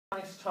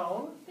nice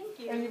tone. Thank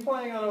you. And you're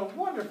playing on a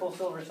wonderful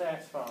silver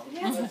saxophone.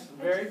 Yes. That's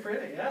very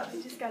pretty, yes.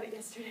 I just got it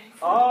yesterday.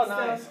 Oh,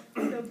 nice.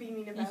 Still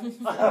beaming about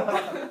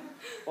it.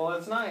 Well,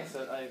 it's nice.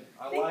 I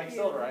like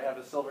silver. I have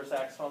a silver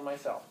saxophone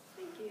myself.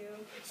 Thank you.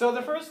 So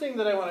the first thing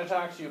that I want to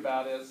talk to you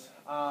about is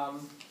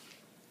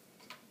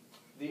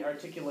the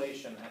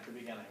articulation at the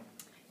beginning.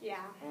 Yeah.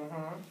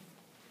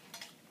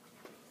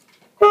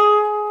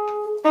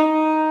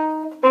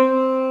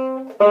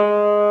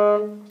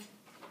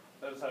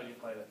 That is how you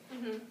played it.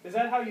 Is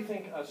that how you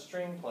think a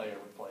string player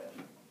would play it?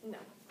 No.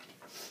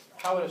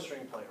 How would a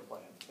string player play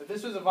it? If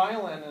this was a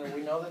violin and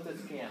we know that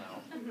it's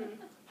piano,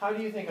 how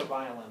do you think a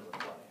violin would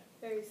play?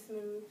 Very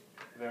smooth.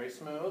 Very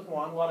smooth.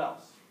 One. What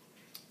else?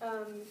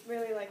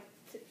 Really like,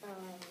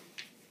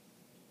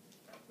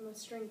 I'm a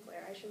string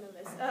player, I should know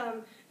this.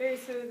 Very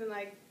smooth and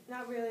like,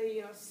 not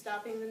really,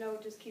 stopping the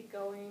note, just keep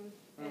going,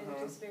 and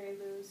just very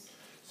loose.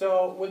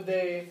 So would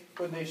they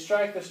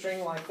strike the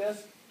string like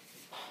this?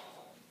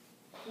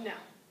 No.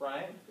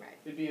 Right? Right.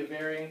 It'd be a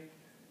very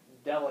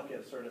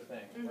delicate sort of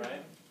thing,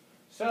 right?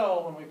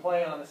 So when we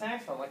play it on the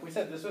saxophone, like we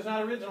said, this was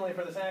not originally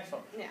for the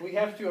saxophone. Yeah. We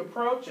have to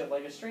approach it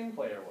like a string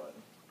player would.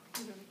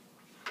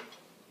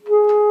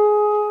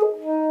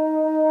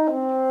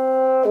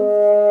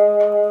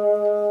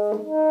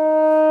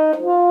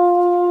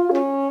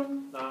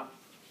 Not.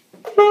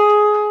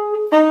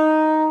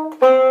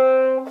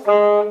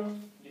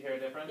 Do you hear a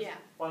difference? Yeah.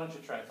 Why don't you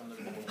try from the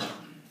beginning?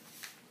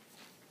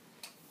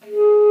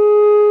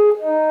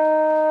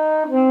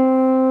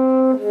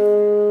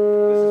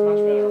 This is much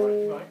better. Why don't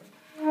you going?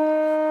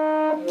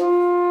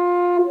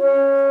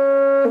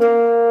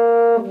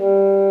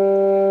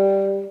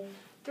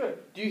 Good.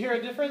 Do you hear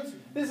a difference?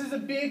 This is a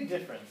big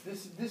difference.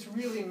 This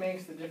really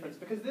makes the difference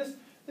because this,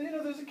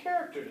 there's a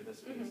character to this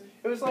piece.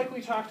 It was like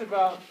we talked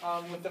about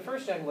with the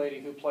first young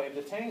lady who played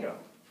the tango.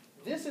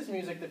 This is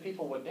music that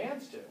people would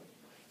dance to.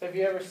 Have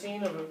you ever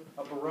seen a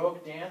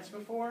Baroque dance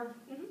before?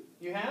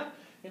 You have?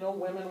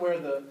 Women wear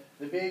the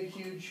big,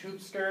 huge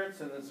hoop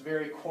skirts, and it's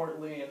very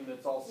courtly, and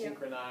it's all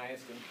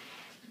synchronized, and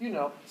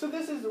So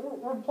this is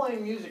we're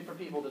playing music for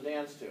people to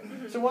dance to.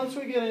 So once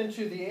we get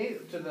into the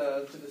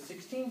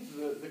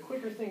 16th, the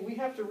quicker thing, we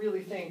have to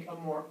really think a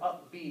more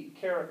upbeat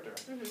character.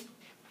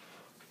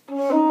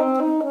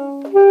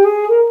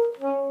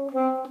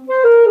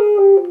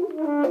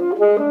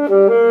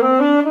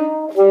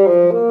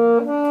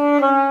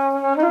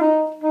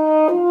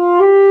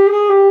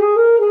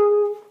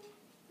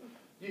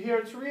 You hear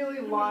it's really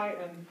light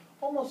and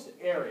almost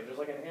airy. There's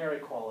like an airy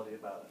quality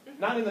about it.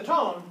 Not in the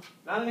tone,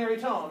 not an airy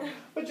tone,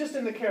 but just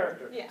in the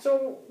character. Yeah.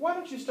 So why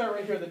don't you start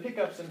right here, the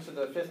pickups into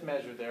the fifth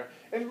measure there,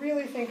 and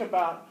really think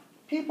about,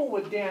 people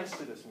would dance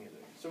to this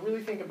music. So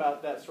really think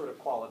about that sort of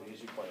quality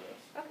as you play this.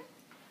 Okay.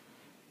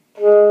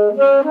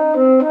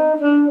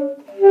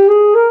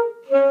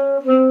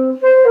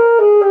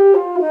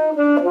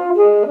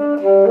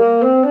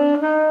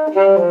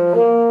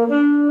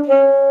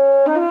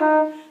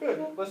 Good.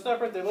 Let's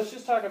stop right there. Let's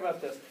just talk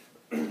about this.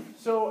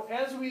 So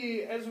as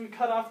we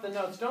cut off the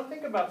notes, don't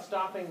think about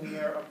stopping the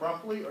air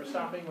abruptly or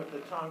stopping with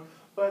the tongue,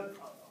 but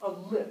a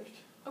lift.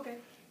 Okay.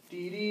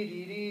 Dee dee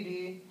dee dee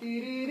dee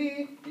dee dee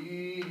dee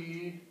dee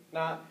dee.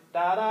 Not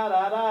da da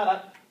da da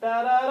da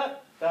da da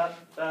da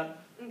da.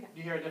 Okay. Do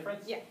you hear a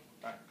difference? Yeah.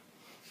 All right.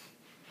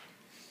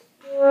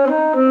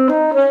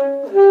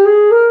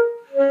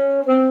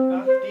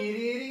 Now, dee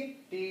dee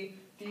dee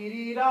dee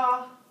dee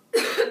da.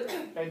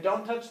 Okay,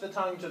 don't touch the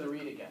tongue to the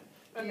reed again.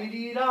 Okay. Dee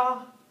dee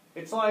da.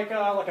 It's like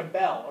a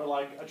bell or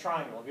like a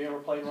triangle. Have you ever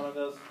played one of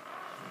those?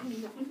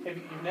 No. Have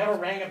you never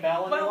rang a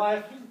bell in your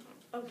life?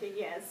 Okay,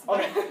 yes.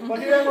 Okay. Well,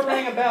 if you ever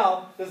rang a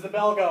bell, does the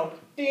bell go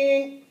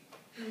ding?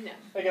 No.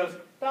 It goes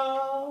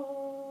da.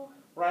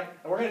 Right?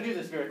 And we're going to do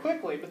this very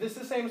quickly, but this is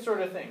the same sort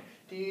of thing.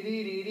 Dee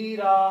dee dee dee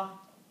da.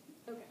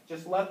 Okay.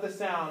 Just let the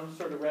sound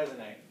sort of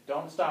resonate.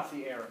 Don't stop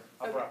the air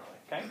abruptly.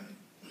 Okay?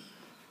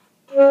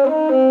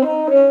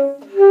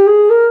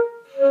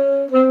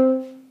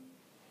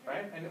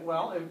 Right? And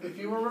well, if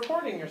you were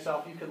recording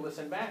yourself, you could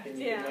listen back and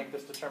you could make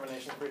this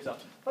determination for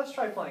yourself. Let's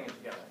try playing it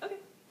together. Okay.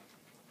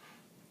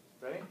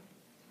 Ready?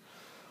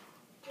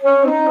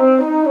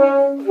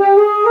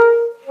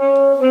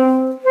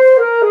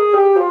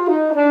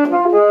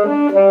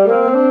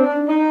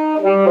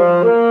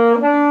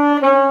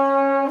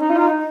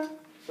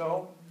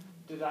 So,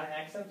 did I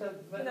accent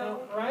that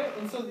note? Right?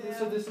 And so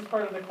this is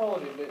part of the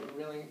quality of it,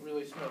 really,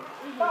 really smooth.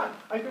 But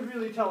I could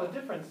really tell a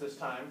difference this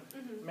time.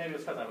 Maybe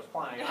it's because I was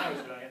playing and I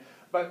was doing it.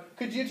 But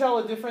could you tell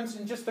a difference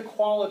in just the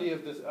quality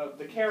of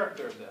the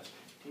character of this?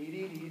 Dee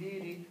dee dee dee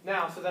dee.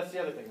 Now, so that's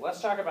the other thing.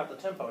 Let's talk about the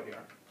tempo here.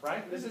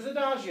 Right? This is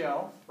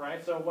adagio,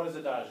 right? So what does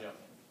adagio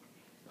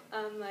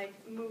mean? Like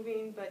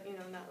moving, but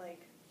not like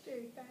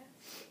very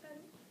fast.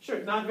 Sure,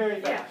 not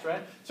very fast,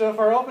 right? So if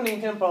our opening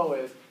tempo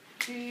is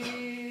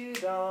dee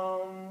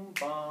dum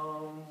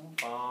bum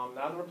bum.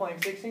 Now that we're playing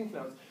 16th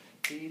notes,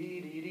 dee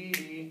dee dee dee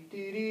dee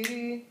dee dee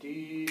dee dee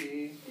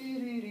dee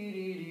dee dee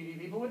dee.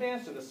 People would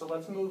dance to this, so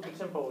let's move the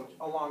tempo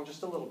along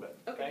just a little bit.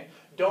 Okay?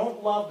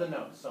 Don't love the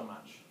notes so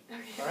much.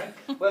 Okay. All right?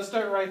 Let's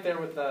start right there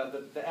with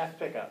the F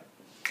pickup.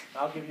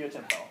 I'll give you a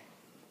tempo.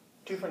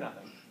 2 for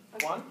nothing.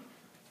 Okay. 1,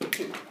 2.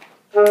 Do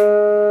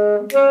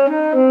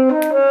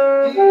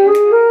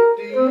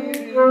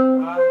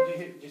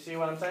you see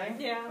what I'm saying?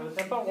 Yeah. With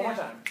the tempo? One more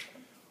time.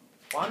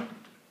 1,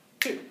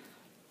 2.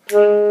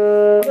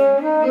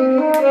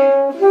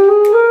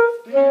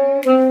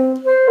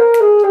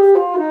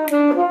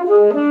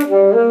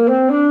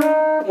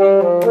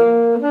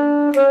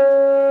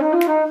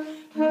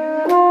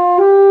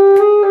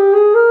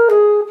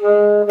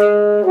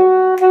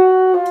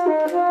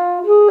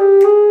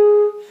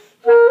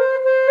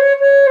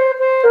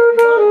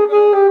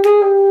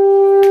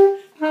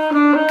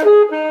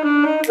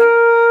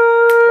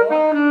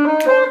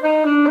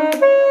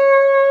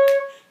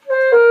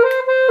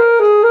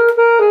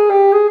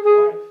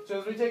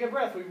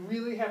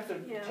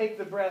 Take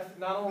the breath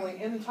not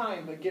only in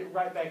time, but get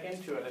right back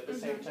into it at the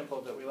same tempo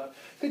that we left.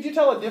 Could you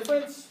tell a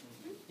difference?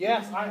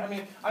 Yes,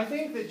 I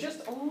think that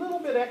just a little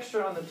bit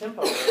extra on the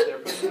tempo right there,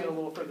 pushing it a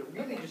little further,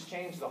 really just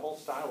changed the whole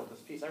style of this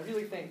piece. I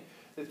really think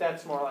that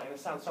that's more like, and it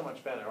sounds so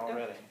much better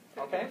already.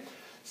 Okay?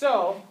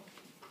 So,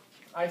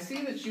 I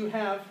see that you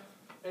have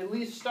at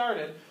least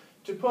started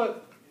to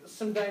put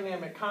some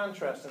dynamic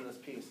contrast in this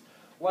piece.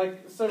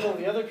 Like several of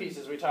the other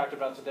pieces we talked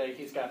about today,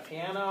 he's got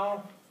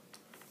piano,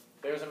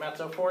 there's a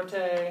mezzo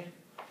forte,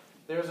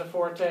 there's a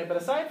forte, but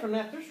aside from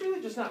that, there's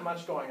really just not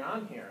much going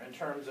on here in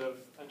terms of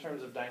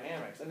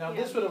dynamics. And now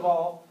this would have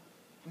all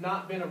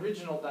not been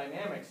original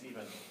dynamics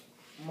even.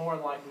 More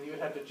likely you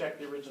would have to check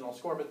the original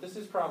score, but this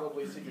is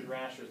probably Sigurd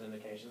Rascher's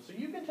indication. So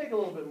you can take a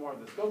little bit more of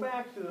this. Go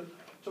back to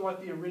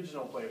what the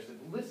original players did.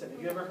 Listen, have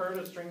you ever heard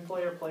a string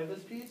player play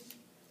this piece?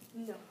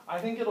 No. I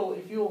think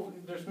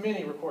there's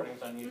many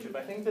recordings on YouTube.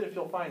 I think that if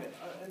you'll find it,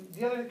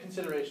 the other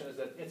consideration is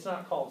that it's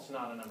not called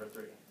Sonata No.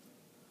 3.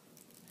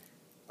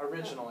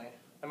 Originally.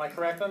 Am I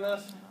correct on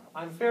this?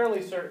 I'm fairly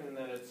certain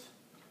that it's,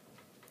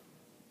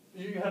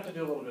 you have to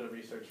do a little bit of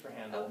research for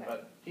Handel,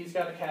 but he's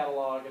got a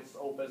catalog, it's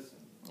Opus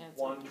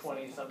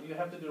 120 something, you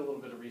have to do a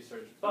little bit of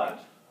research,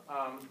 but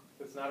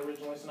it's not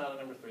originally Sonata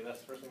No. 3,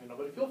 that's the first thing to know.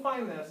 But if you'll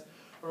find this,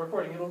 a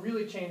recording, it'll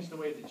really change the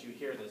way that you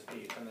hear this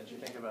piece and that you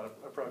think about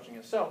approaching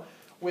it. So,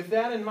 with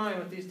that in mind,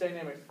 with these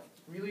dynamics,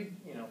 really,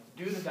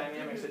 do the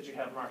dynamics that you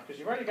have marked, because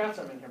you've already got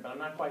some in here, but I'm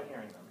not quite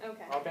hearing them.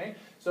 Okay. Okay?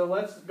 So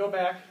let's go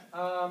back.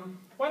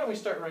 Why don't we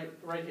start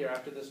right here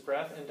after this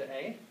breath into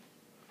A?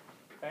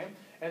 Okay?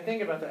 And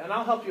think about that. And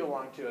I'll help you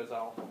along, too, as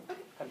I'll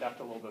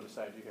conduct a little bit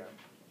beside you here.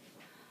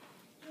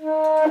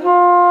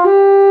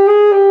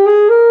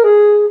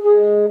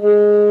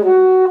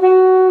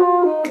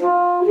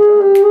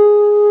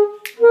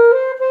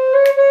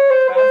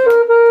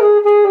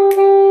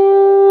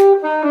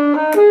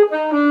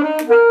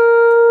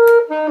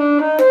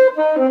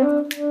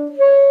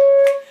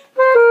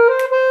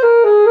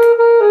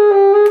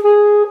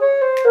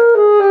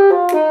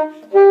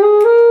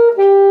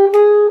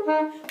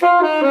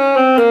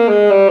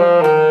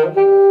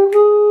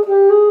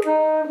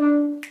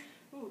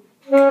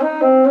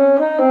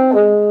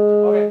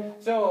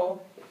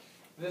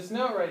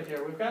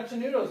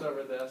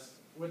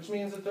 Which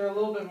means that they're a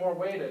little bit more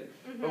weighted.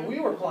 But we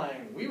were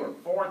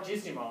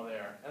fortissimo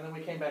there, and then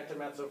we came back to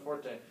mezzo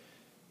forte.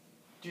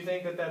 Do you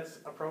think that that's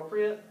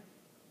appropriate?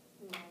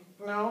 No.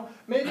 No?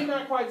 Maybe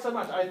not quite so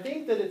much. I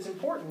think that it's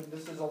important.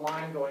 This is a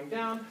line going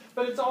down,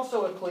 but it's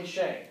also a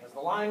cliche. As the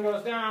line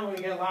goes down, we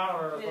get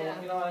louder.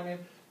 You know what I mean?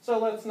 So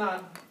let's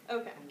not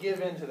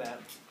give in to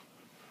that.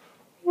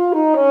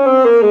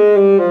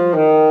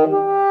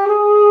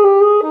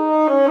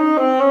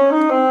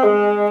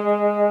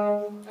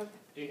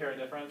 Do you hear a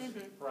difference?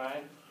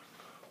 Right?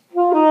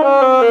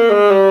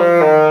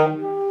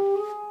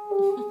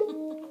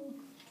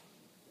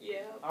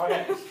 Yeah.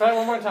 Okay, let's try it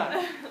one more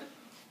time.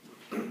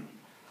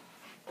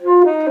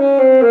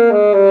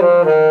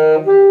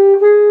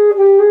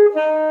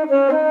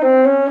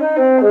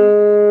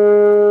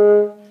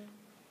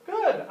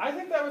 Good. I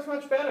think that was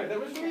much better. That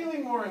was really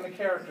more in the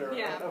character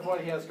of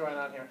what he has going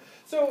on here.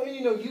 So,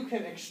 you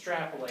can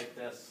extrapolate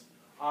this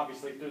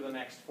obviously through the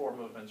next 4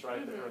 movements,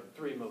 right? There are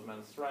 3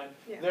 movements, right?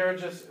 Yeah. There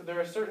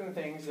are certain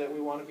things that we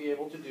want to be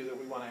able to do that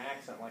we want to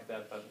accent like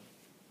that, but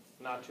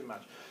not too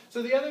much.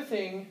 So the other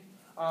thing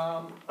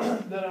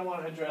that I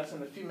want to address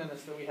in the few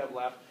minutes that we have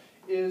left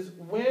is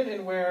when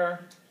and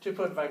where to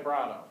put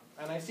vibrato.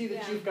 And I see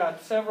that you've got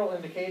several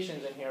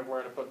indications in here of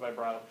where to put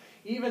vibrato,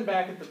 even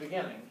back at the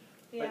beginning.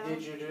 Yeah. But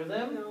did you do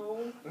them?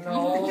 No.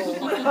 No.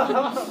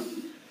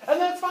 And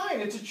that's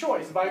fine, it's a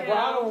choice.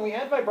 Vibrato, when we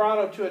add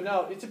vibrato to a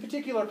note, it's a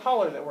particular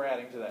color that we're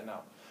adding to that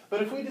note.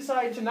 But if we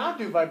decide to not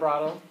do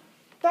vibrato,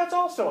 that's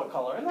also a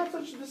color. And that's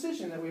a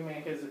decision that we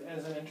make as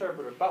an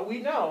interpreter. But we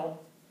know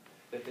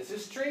that this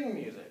is string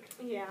music.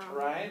 Yeah.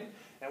 Right?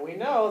 And we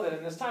know that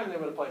in this time they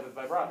would have played with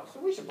vibrato. So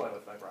we should play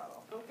with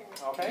vibrato. Okay.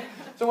 Okay?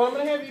 So what I'm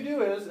going to have you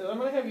do is I'm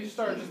going to have you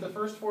start just the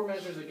first 4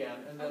 measures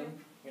again. And then,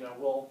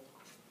 we'll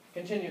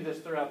continue this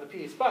throughout the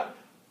piece. But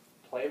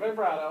play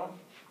vibrato.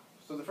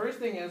 So the first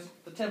thing is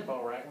the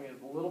tempo, right? We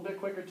have a little bit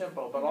quicker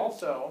tempo, but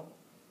also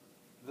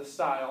the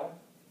style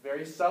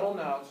Very subtle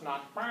notes,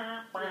 not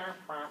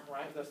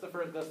right? That's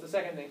the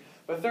second thing.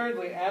 But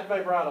thirdly, add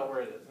vibrato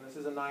where it is. And this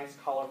is a nice,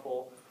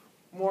 colorful,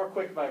 more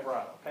quick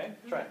vibrato. Okay?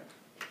 Try it.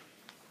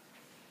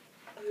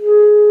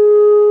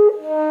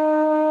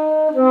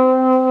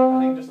 I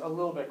think just a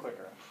little bit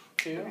quicker.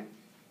 2,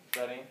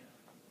 ready.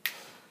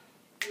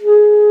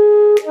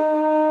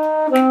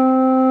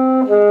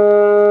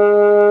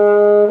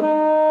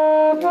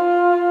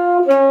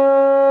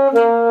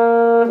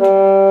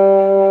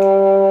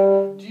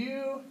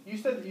 You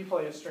said that you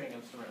play a string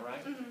instrument,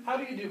 right? Mm-hmm. How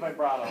do you do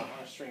vibrato on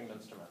a stringed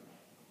instrument?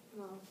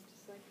 Well,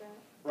 just like that.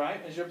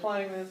 Right? As you're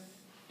playing this,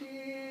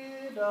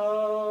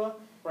 dee-da,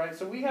 right?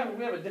 So we have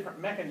a different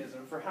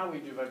mechanism for how we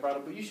do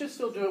vibrato, but you should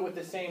still do it with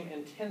the same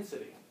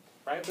intensity,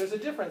 right? There's a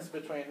difference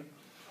between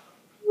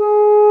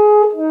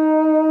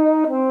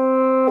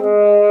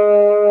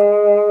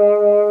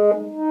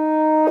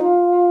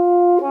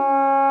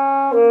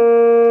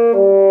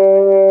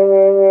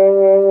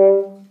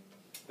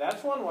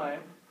that's one way.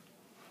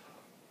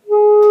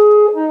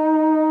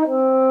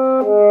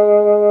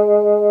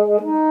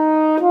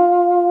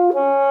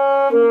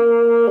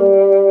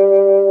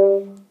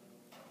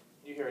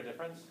 You hear a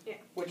difference? Yeah.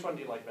 Which one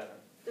do you like better?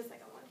 The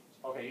second one.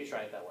 Okay, you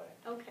try it that way.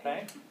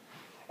 Okay.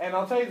 And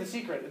I'll tell you the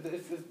secret.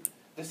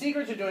 The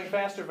secret to doing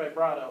faster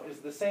vibrato is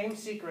the same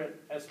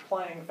secret as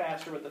playing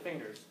faster with the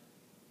fingers.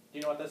 Do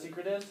you know what that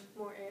secret is?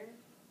 More air.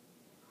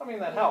 I mean,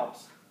 that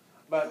helps.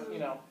 But,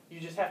 you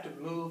just have to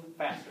move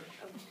faster.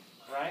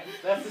 Right?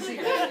 That's the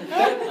secret. You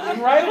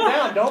can write it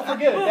down. Don't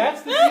forget it.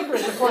 That's the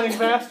secret to playing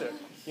faster.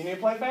 You need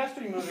to play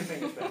faster, you move your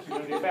fingers faster. You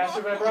want to do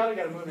faster vibrato, you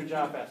got to move your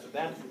jaw faster.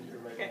 That's the secret.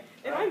 Okay.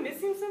 Am I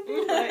missing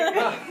something?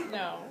 No.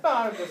 No,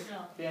 I'm just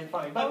being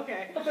funny. But,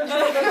 Okay. but that's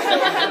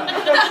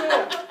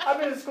it. I've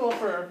been in school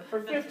for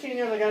 15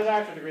 years. I got a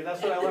doctorate degree.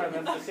 That's what I learned.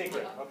 That's the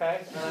secret.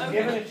 Okay? And I'm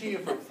giving it to you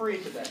for free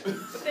today.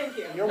 Thank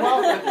you. You're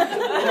welcome.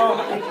 You're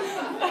welcome.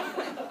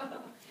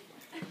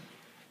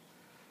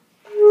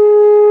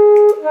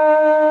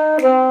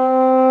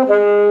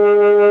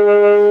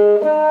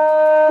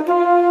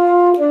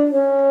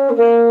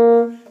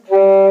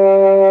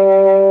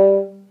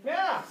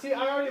 Yeah, see, I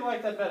already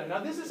like that better. Now,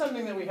 this is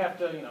something that we have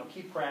to,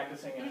 keep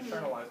practicing and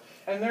internalize.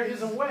 And there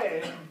is a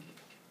way,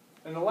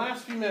 in the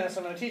last few minutes,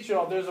 I'm going to teach you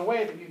all, there's a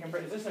way that you can,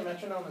 is this a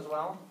metronome as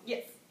well?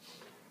 Yes.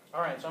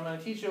 All right, so I'm going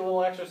to teach you a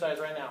little exercise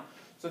right now.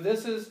 So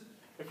this is,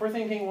 if we're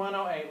thinking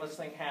 108, let's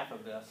think half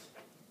of this.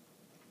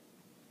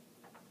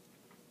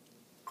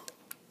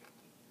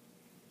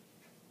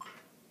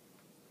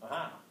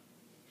 Aha.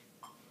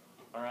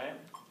 All right.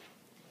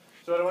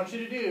 So what I want you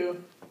to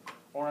do,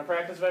 we're going to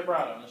practice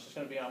vibrato, and it's just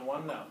going to be on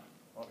one note.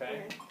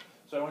 Okay?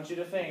 So I want you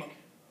to think.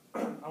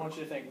 I want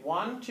you to think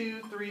 1,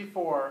 2, 3,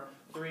 4,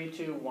 3,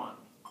 2, 1.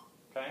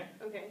 Okay?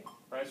 Okay.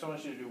 Right. So I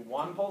want you to do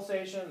 1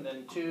 pulsation,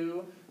 then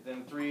 2,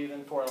 then 3,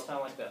 then 4. It'll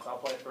sound like this. I'll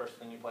play first,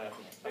 then you play after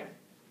me. Okay?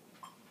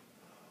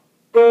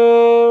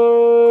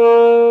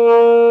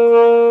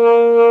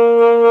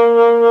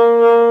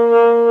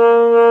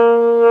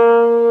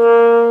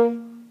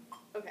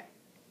 Okay.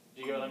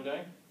 Do you get what I'm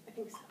doing? I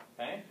think so.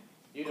 Okay?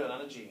 You do it on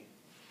a G.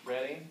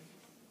 Ready?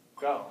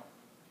 Go.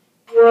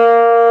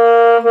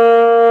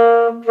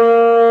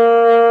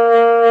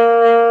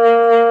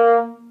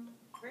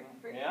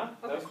 Yeah?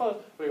 That was close.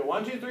 We go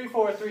 1, 2, 3,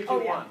 4, 3, 2,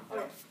 1.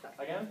 Okay.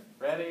 Again?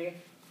 Ready?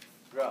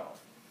 Go.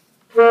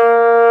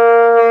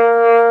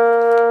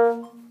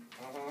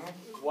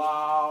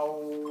 Wow,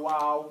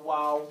 wow,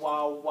 wow,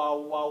 wow, wow,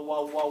 wow,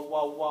 wow, wow,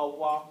 wow, wow,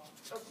 wow.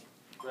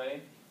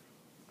 Ready?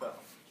 Go.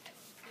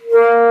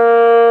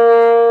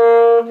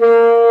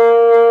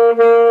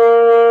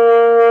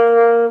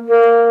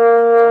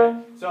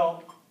 Alright,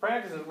 so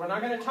practice it. We're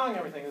not going to tongue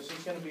everything. This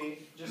is going to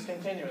be just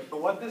continuous.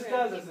 But what this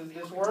does is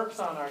this works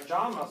on our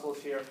jaw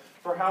muscles here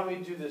for how we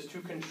do this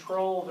to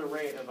control the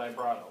rate of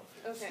vibrato.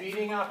 Okay.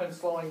 Speeding up and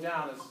slowing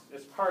down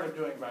is part of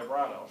doing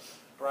vibrato,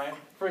 right?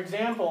 For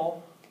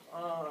example,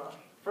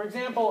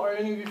 are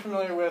any of you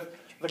familiar with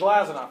the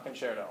Glazunov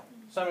Concerto?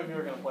 Some of you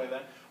are going to play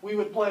that. We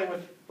would play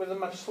with a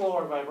much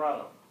slower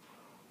vibrato.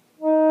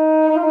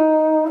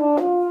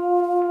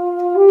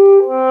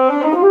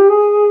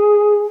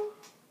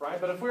 Right?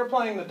 But if we were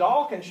playing the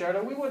Doll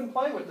Concerto, we wouldn't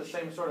play with the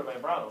same sort of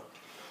vibrato.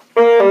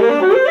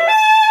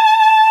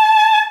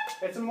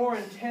 It's a more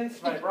intense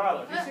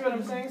vibrato. Do you see what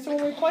I'm saying? So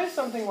when we play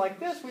something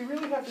like this, we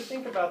really have to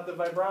think about the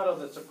vibrato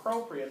that's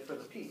appropriate for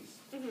the piece.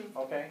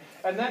 Okay?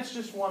 And that's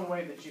just one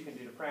way that you can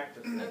do to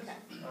practice this. Okay.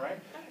 All right?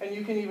 And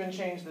you can even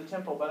change the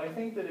tempo. But I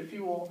think that if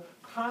you will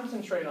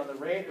concentrate on the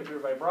rate of your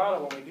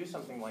vibrato when we do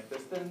something like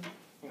this, then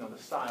the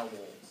style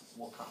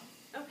will come.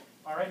 Okay.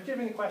 All right? Do you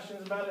have any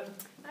questions about it?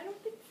 I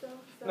don't think so.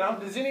 No?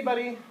 Does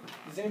anybody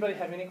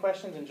have any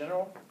questions in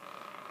general?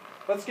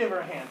 Let's give her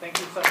a hand. Thank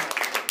you so much.